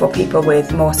for people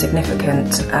with more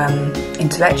significant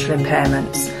intellectual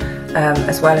impairments,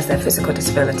 as well as their physical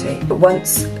disability. But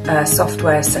once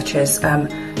software such as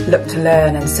Look to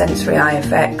Learn and Sensory Eye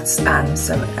Effects and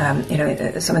some of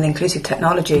the inclusive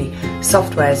technology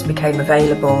softwares became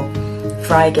available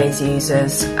for eye gaze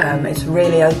users, it's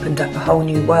really opened up a whole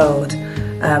new world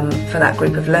for that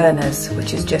group of learners,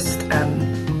 which is just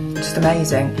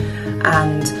amazing.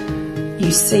 And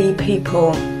you see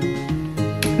people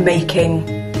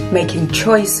making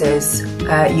choices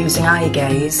using eye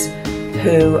gaze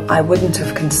who I wouldn't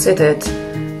have considered,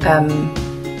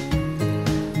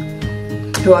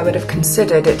 who I would have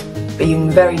considered it being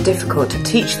very difficult to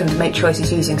teach them to make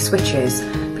choices using switches,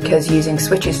 because using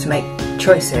switches to make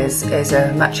choices is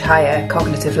a much higher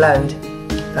cognitive load,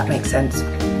 if that makes sense.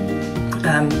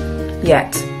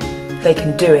 Yet they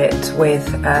can do it with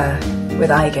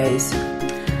eye gaze.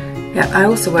 Yeah, I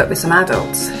also work with some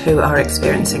adults who are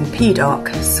experiencing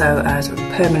PDOC, so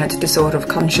permanent disorder of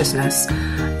consciousness,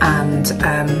 and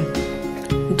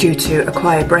due to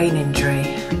acquired brain injury,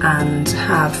 and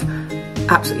have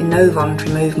absolutely no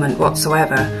voluntary movement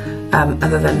whatsoever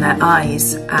other than their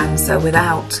eyes. And so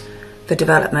without the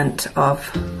development of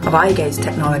eye gaze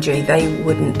technology, they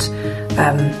wouldn't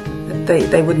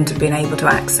have been able to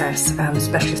access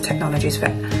specialist technologies for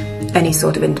any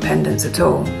sort of independence at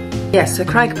all. Yes, so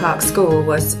Craig-y-Parc School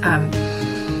was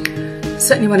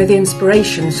certainly one of the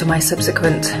inspirations for my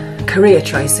subsequent career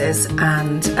choices,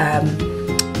 and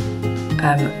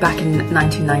back in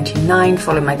 1999,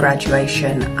 following my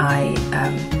graduation, I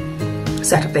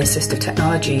set up the assistive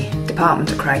technology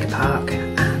department at Craig-y-Parc,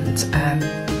 and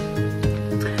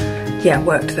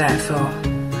worked there for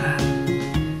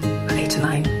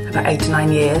about 8 to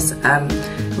 9 years,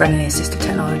 running the assistive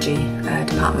technology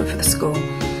department for the school,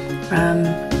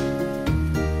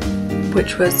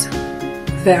 which was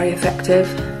very effective.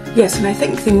 Yes, and I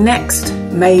think the next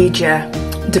major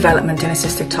development in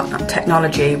assistive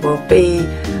technology will be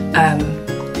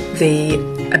the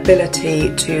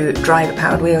ability to drive a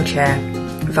powered wheelchair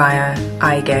via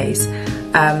eye gaze.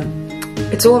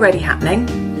 It's already happening.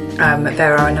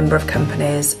 There are a number of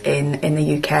companies in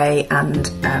the UK and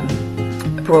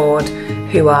abroad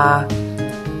who are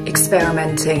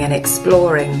experimenting and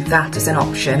exploring that as an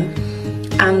option.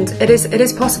 And it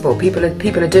is possible. People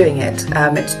are doing it.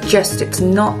 It's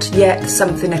not yet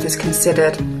something that is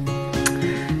considered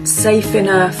safe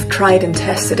enough, tried and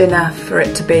tested enough for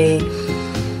it to be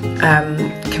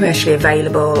commercially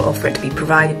available or for it to be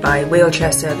provided by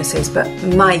wheelchair services. But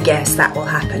my guess that will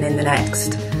happen in the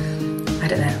next, I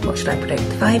don't know, what should I predict,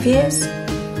 5 years?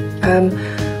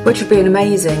 Which would be an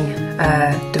amazing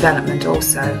development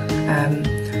also.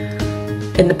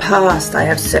 In the past, I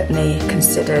have certainly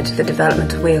considered the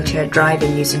development of wheelchair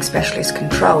driving using specialist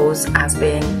controls as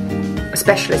being a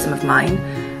specialism of mine,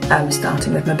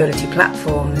 starting with mobility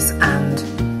platforms and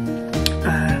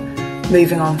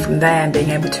moving on from there and being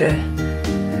able to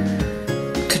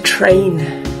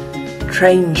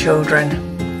train children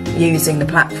using the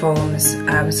platforms,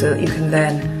 so that you can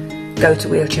then go to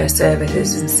wheelchair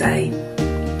services and say,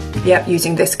 yep,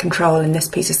 using this control and this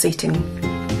piece of seating,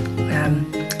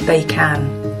 they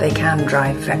can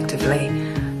drive effectively,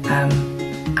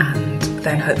 and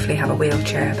then hopefully have a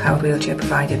powered wheelchair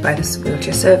provided by this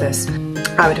wheelchair service.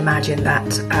 I would imagine that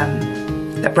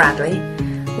that Bradley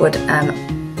would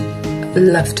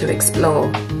love to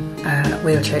explore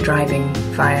wheelchair driving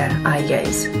via eye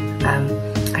gaze.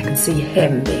 I can see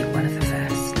him being one of the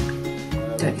first.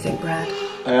 Don't you think, Brad?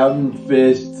 I haven't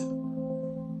faced,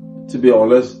 to be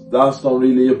honest, that's not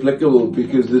really applicable,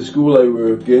 because the school I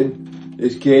work in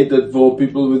is catered for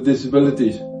people with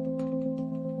disabilities.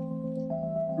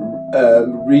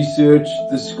 Research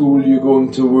the school you're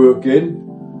going to work in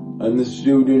and the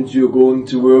students you're going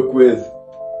to work with,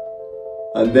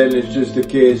 and then it's just a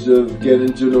case of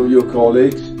getting to know your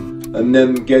colleagues and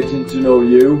them getting to know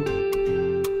you,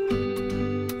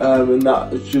 and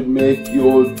that should make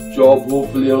your job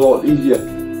hopefully a lot easier.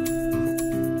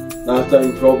 Last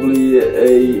I'm probably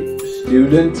a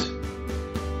student,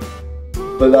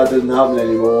 but that doesn't happen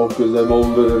anymore because I'm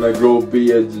older and I grow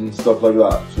beards and stuff like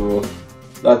that, so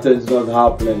that tends not to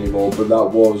happen anymore. But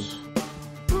that was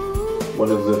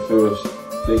one of the first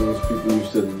things people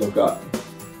used to look at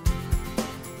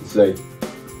and say.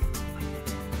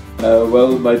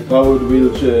 Well, my powered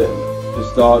wheelchair, for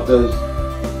starters,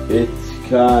 it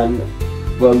can,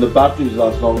 well, the batteries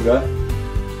last longer,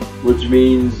 which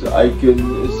means I can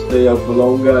stay out for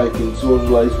longer, I can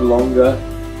socialise for longer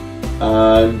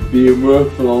and be in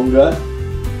work for longer.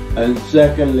 And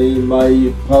secondly,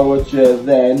 my power chair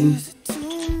then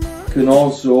can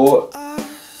also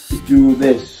do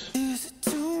this.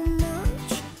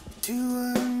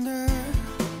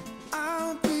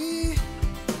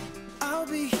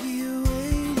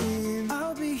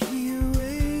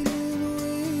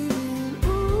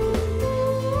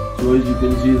 So as you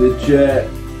can see, the chair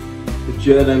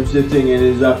that I'm sitting in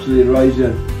is actually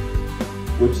rising,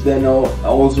 which then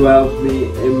also helps me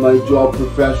in my job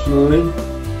professionally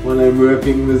when I'm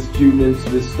working with students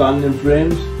with standing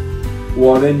frames,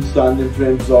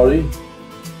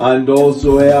 and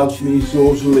also helps me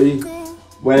socially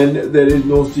when there is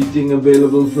no seating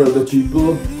available for other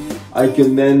people. I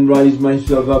can then rise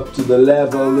myself up to the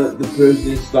level that the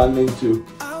person is standing to.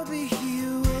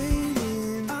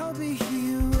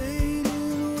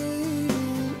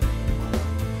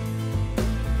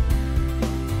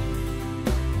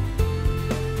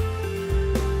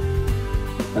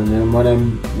 And then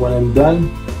when I'm done,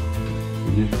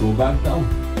 you just go back down.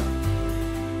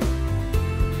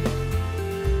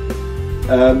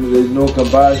 There's no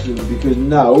comparison because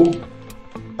now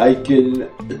I can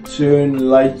turn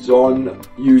lights on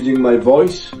using my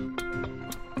voice,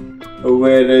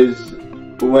 whereas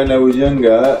when I was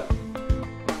younger,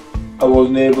 I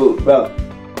wasn't able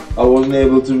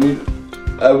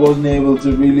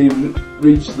to really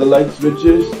reach the light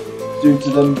switches due to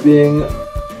them being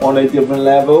on a different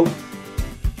level.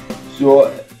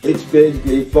 So it's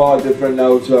basically far different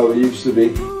now to how it used to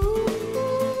be.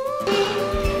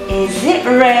 Is it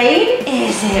rain?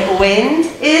 Is it wind?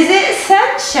 Is it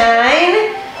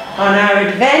sunshine? On our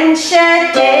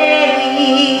adventure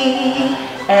day,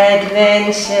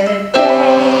 adventure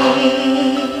day.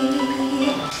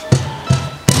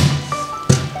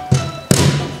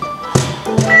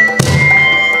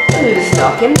 Who's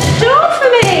knocking the door for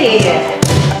me?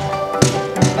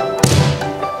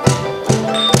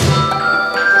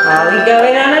 Are we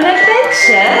going on an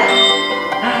adventure?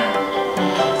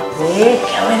 We're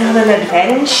going on an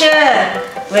adventure.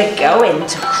 We're going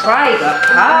to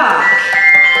Craig-y-Parc.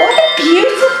 What a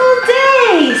beautiful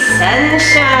day!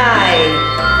 Sunshine.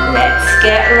 Let's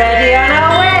get ready on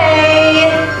our way.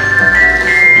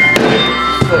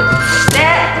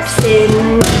 Footsteps in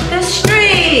the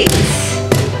streets.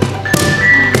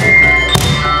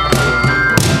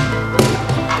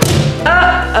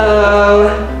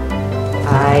 Uh-oh.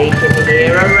 I can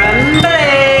hear a rumbling.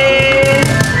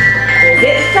 Is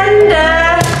it thunder?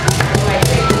 Oh, I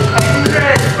think thunder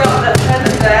has got the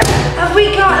thunder. Have we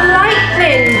got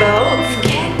lightning bolts?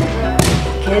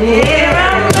 Can hear a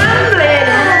rumbling.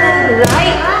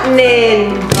 Lightning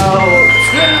bolts.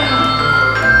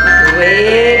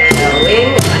 We're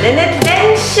going on an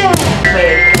adventure.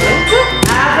 We're going to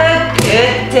have a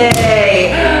good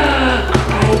day.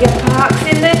 Craig-y-Parc's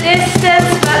in the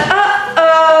distance, but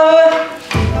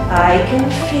I can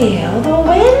feel the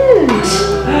wind.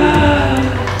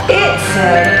 It's a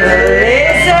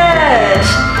blizzard.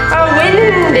 A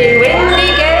windy, windy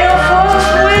gale force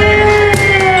wind.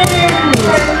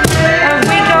 Have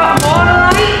we got more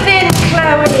lightning,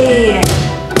 Chloe?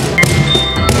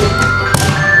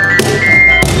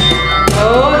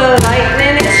 Oh, the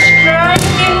lightning is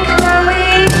striking,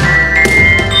 Chloe.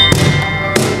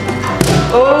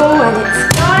 Oh, and it's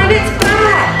gone and it's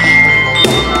back.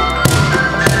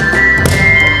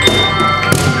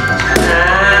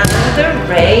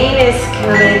 Rain is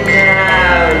coming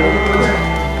down.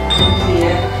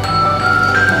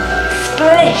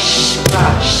 Splish,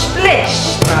 splash, splish,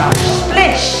 splash,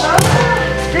 splish,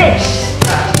 splish,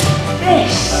 splash,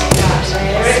 splish, splash,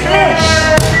 splish,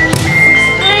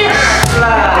 splish,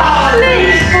 splash,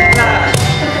 splish, splash.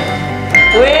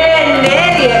 We're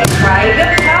nearly at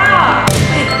Craig-y-Parc.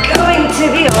 We're going to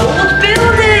the old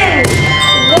building.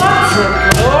 What a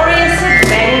glorious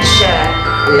adventure.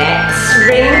 Let's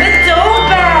ring the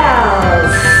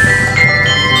doorbells.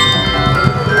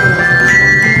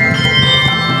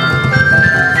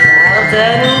 Well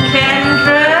done,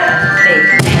 Kendra. They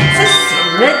let us in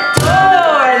the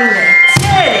door and they're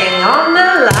turning on the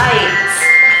lights.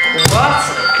 What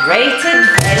a great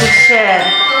adventure.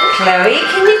 Chloe,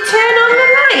 can you turn on the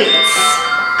lights?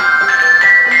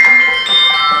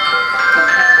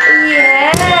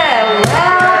 Yeah,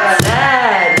 well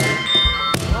done.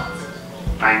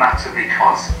 I matter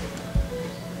because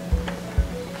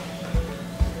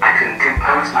I can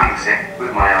compose music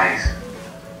with my eyes.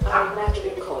 I matter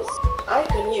because I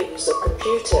can use a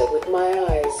computer with my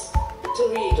eyes to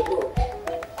read a book.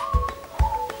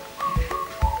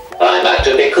 I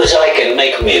matter because I can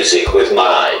make music with my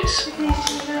eyes.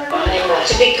 at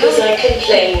it because I can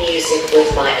play music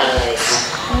with my eyes.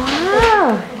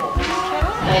 Wow.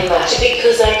 I'm at it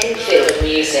because I can feel the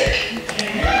music.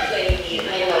 I'm at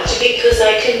it because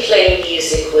I can play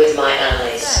music with my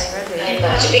eyes. I'm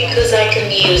at it because I can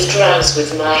use drums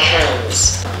with my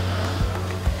hands.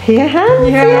 Your hands?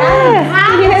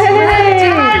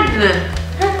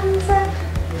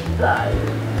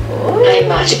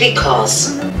 I'm at it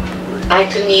because I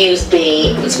can use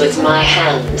beans with my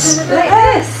hands.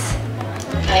 Yes.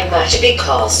 I'm at it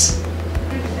because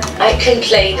I can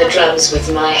play the drums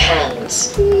with my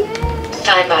hands.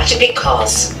 I'm at it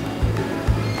because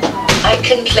I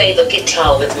can play the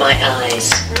guitar with my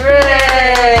eyes.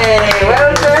 Hooray!